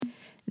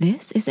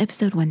This is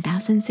episode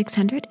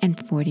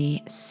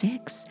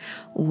 1646.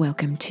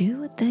 Welcome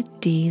to the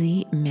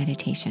Daily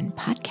Meditation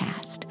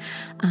Podcast.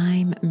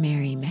 I'm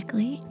Mary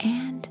Meckley,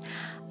 and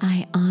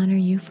I honor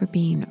you for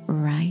being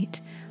right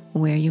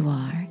where you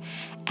are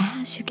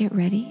as you get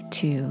ready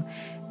to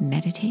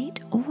meditate,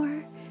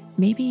 or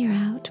maybe you're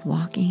out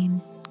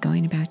walking,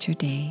 going about your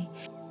day,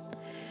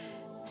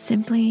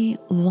 simply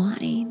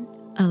wanting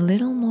a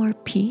little more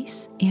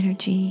peace,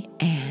 energy,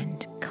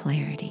 and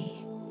clarity.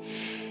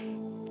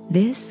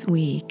 This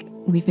week,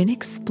 we've been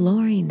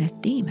exploring the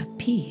theme of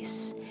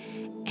peace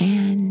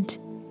and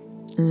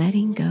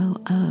letting go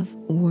of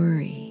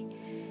worry,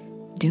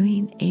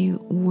 doing a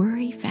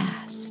worry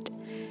fast,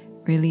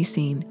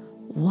 releasing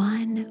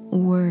one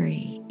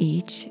worry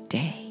each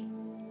day.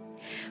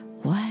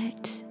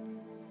 What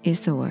is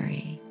the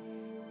worry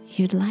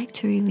you'd like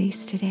to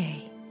release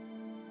today?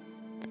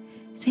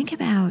 Think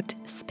about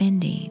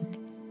spending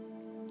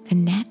the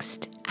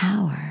next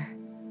hour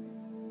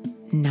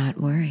not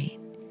worrying.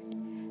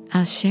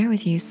 I'll share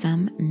with you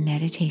some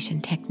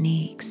meditation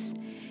techniques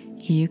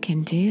you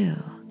can do,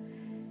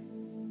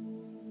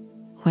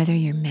 whether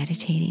you're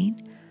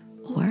meditating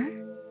or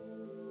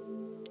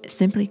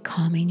simply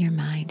calming your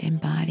mind and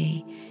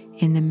body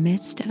in the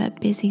midst of a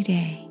busy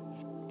day.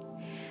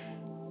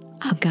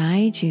 I'll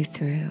guide you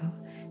through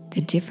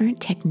the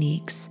different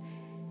techniques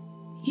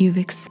you've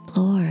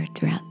explored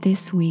throughout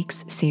this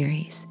week's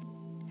series.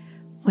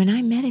 When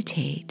I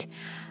meditate,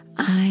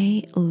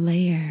 I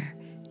layer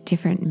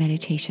different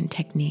meditation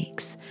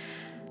techniques.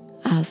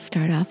 I'll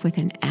start off with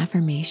an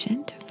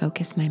affirmation to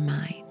focus my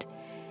mind.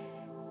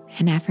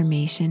 An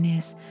affirmation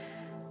is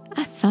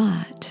a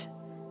thought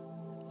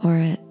or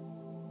a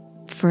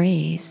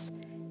phrase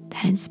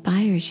that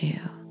inspires you.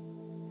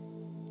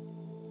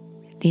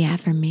 The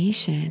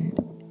affirmation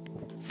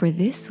for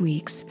this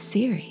week's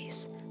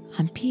series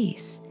on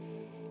peace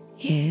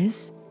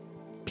is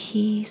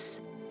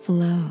peace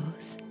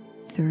flows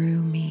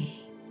through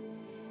me.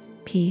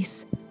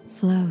 Peace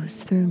flows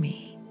through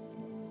me.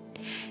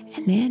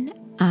 And then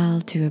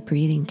I'll do a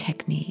breathing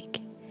technique.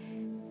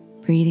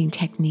 Breathing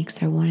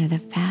techniques are one of the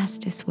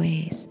fastest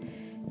ways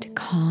to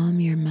calm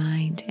your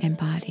mind and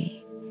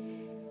body.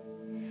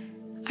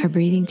 Our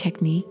breathing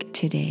technique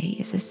today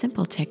is a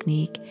simple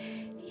technique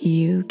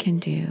you can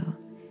do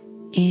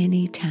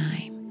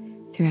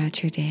anytime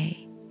throughout your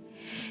day.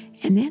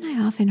 And then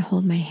I often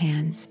hold my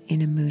hands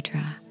in a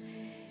mudra.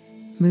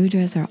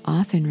 Mudras are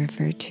often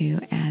referred to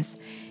as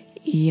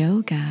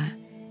yoga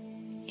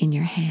in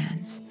your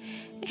hands.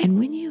 And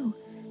when you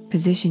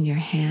position your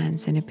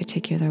hands in a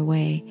particular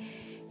way,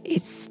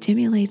 it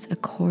stimulates a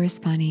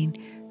corresponding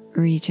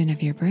region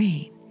of your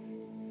brain.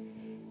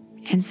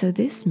 And so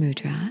this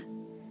mudra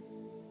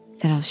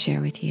that I'll share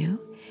with you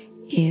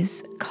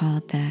is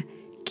called the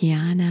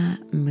Jnana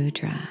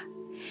Mudra.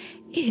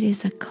 It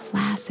is a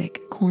classic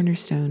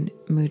cornerstone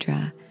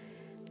mudra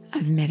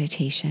of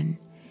meditation.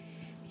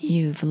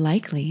 You've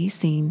likely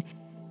seen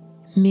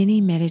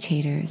many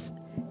meditators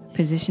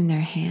position their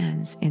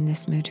hands in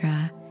this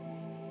mudra.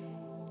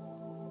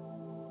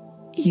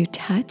 You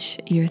touch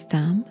your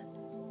thumb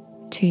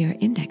to your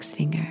index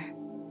finger,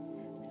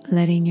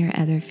 letting your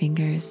other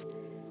fingers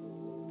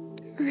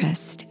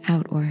rest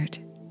outward.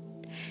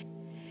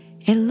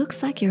 It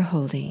looks like you're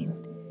holding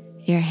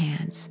your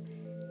hands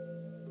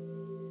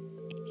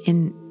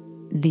in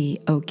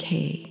the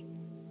OK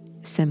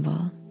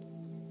symbol,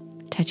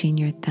 touching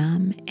your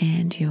thumb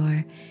and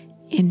your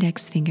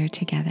index finger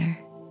together.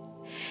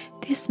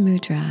 This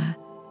mudra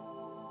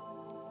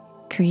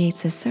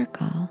creates a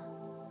circle,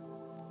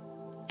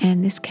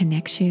 and this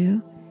connects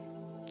you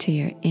to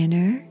your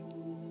inner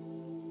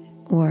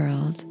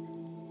world,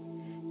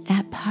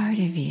 that part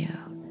of you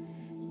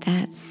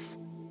that's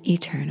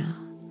eternal,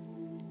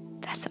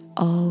 that's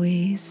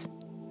always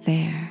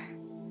there,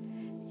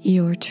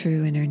 your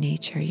true inner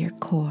nature, your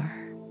core.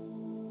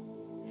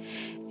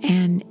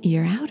 And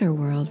your outer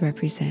world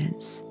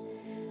represents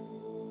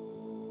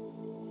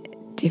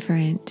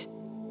different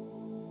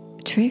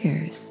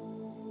triggers,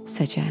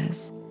 such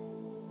as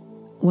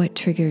what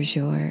triggers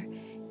your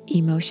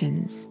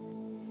emotions.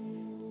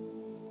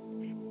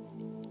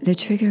 The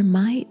trigger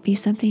might be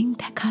something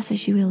that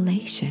causes you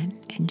elation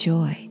and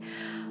joy,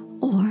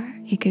 or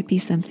it could be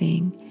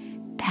something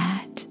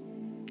that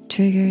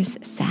triggers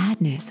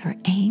sadness or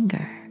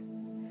anger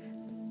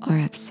or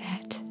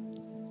upset.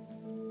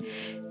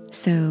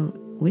 So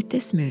with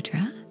this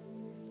mudra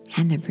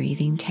and the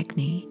breathing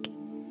technique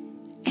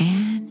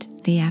and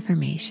the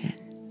affirmation,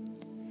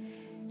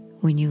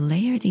 when you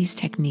layer these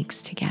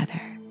techniques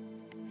together,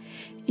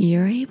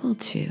 you're able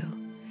to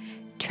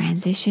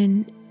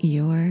transition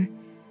your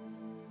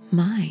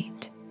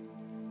mind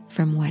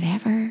from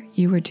whatever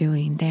you were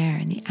doing there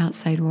in the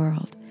outside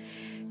world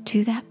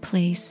to that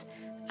place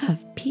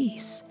of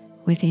peace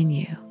within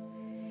you,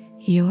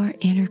 your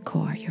inner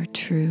core, your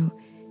true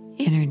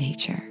inner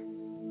nature.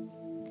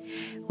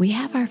 We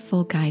have our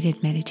full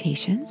guided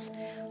meditations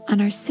on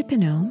our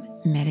Sipanome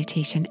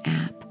meditation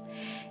app.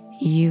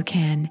 You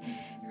can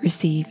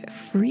receive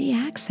free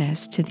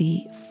access to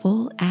the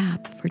full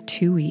app for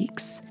 2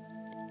 weeks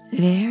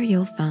There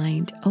you'll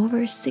find over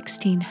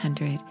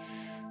 1,600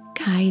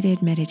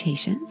 guided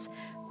meditations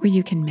where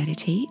you can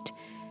meditate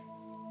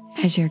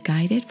as you're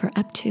guided for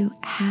up to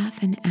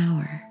half an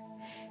hour.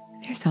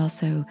 There's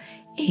also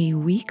a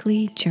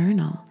weekly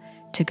journal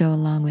to go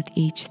along with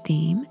each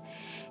theme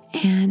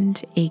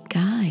and a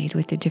guide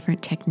with the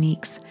different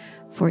techniques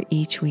for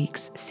each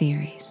week's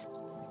series.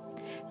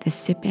 The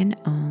Sip and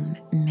Om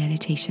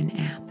meditation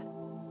app.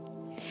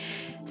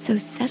 So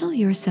settle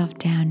yourself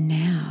down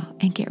now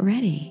and get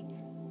ready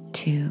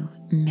to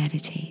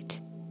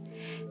meditate.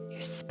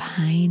 Your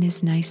spine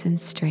is nice and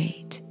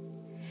straight.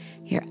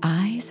 Your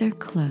eyes are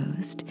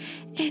closed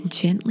and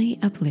gently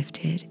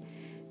uplifted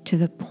to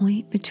the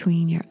point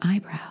between your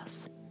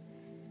eyebrows.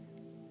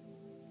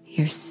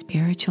 Your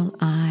spiritual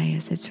eye,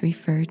 as it's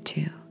referred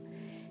to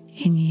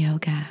in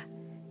yoga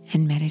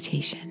and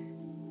meditation.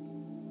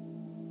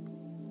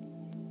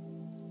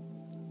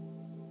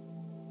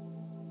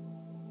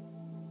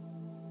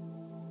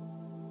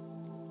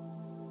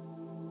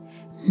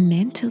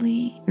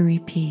 Mentally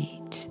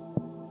repeat,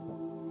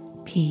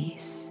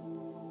 peace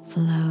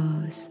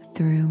flows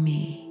through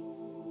me.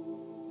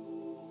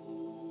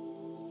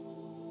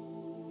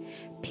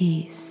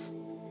 Peace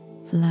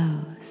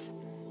flows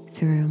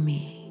through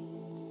me.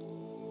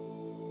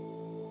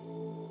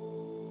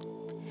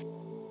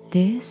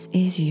 This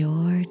is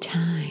your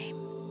time.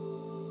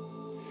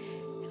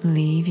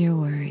 Leave your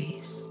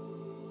worries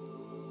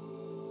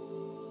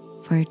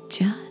for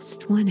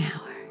just 1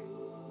 hour.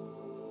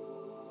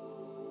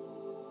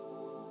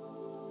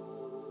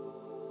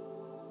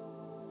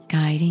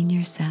 Guiding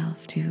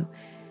yourself to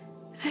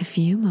a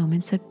few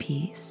moments of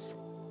peace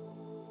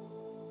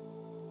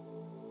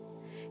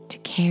to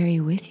carry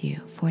with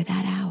you for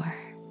that hour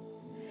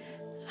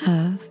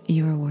of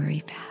your worry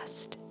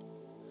fast.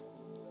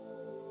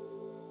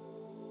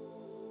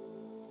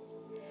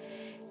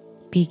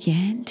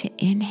 Begin to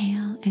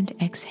inhale and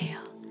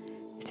exhale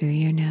through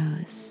your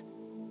nose,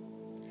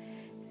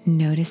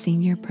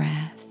 noticing your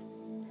breath,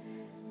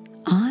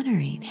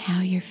 honoring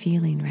how you're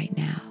feeling right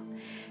now,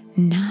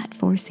 not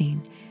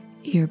forcing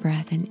your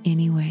breath in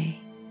any way.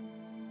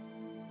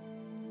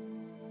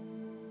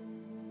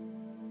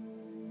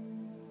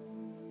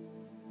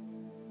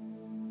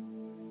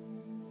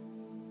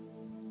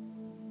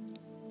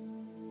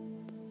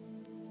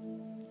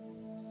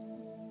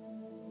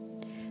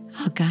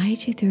 I'll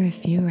guide you through a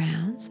few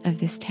rounds of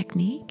this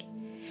technique,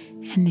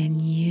 and then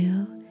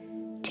you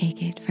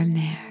take it from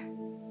there.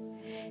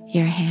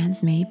 Your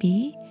hands may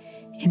be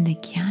in the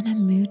Jnana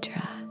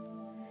Mudra,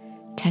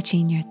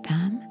 touching your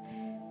thumb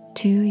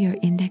to your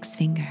index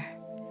finger,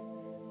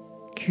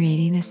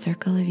 creating a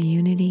circle of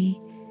unity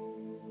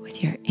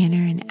with your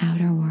inner and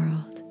outer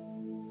world.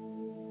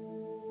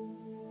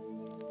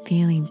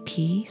 Feeling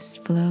peace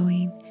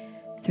flowing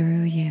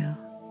through you.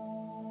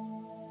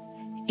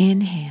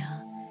 Inhale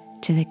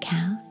to the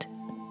count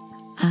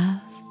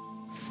of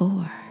 4.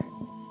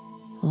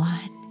 1,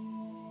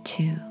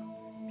 2,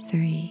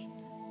 3,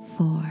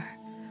 4.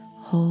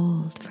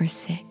 Hold for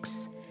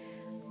 6.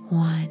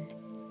 1,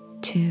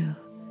 2,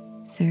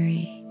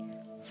 3,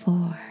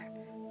 4,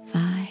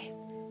 5,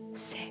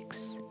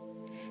 6.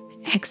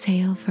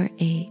 Exhale for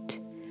 8.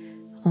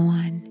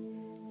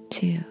 1,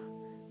 2,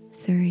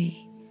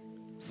 3,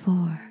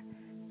 4,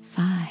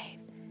 5,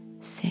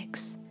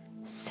 6,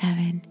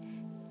 7,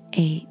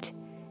 8.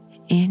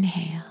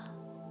 Inhale.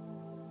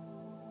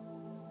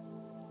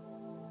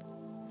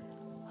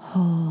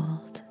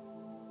 Hold.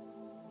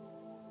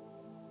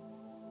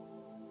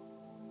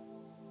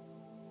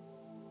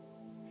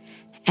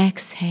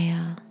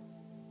 Exhale.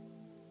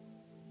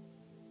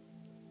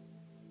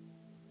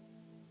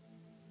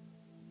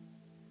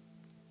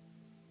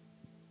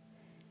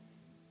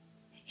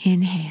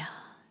 Inhale.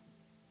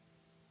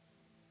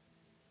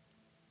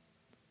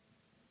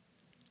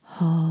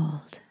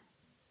 Hold.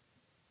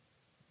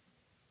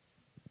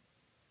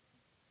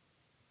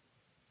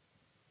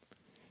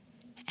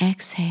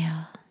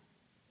 Exhale.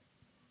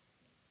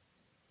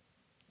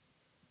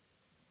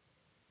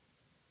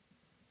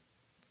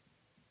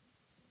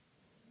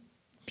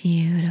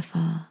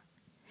 Beautiful.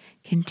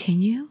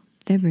 Continue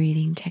the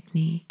breathing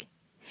technique.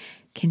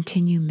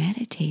 Continue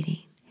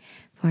meditating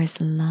for as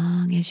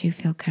long as you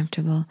feel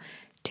comfortable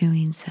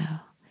doing so.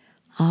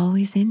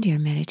 Always end your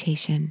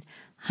meditation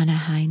on a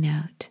high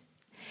note.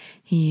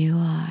 You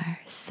are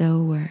so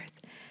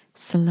worth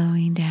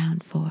slowing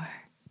down for.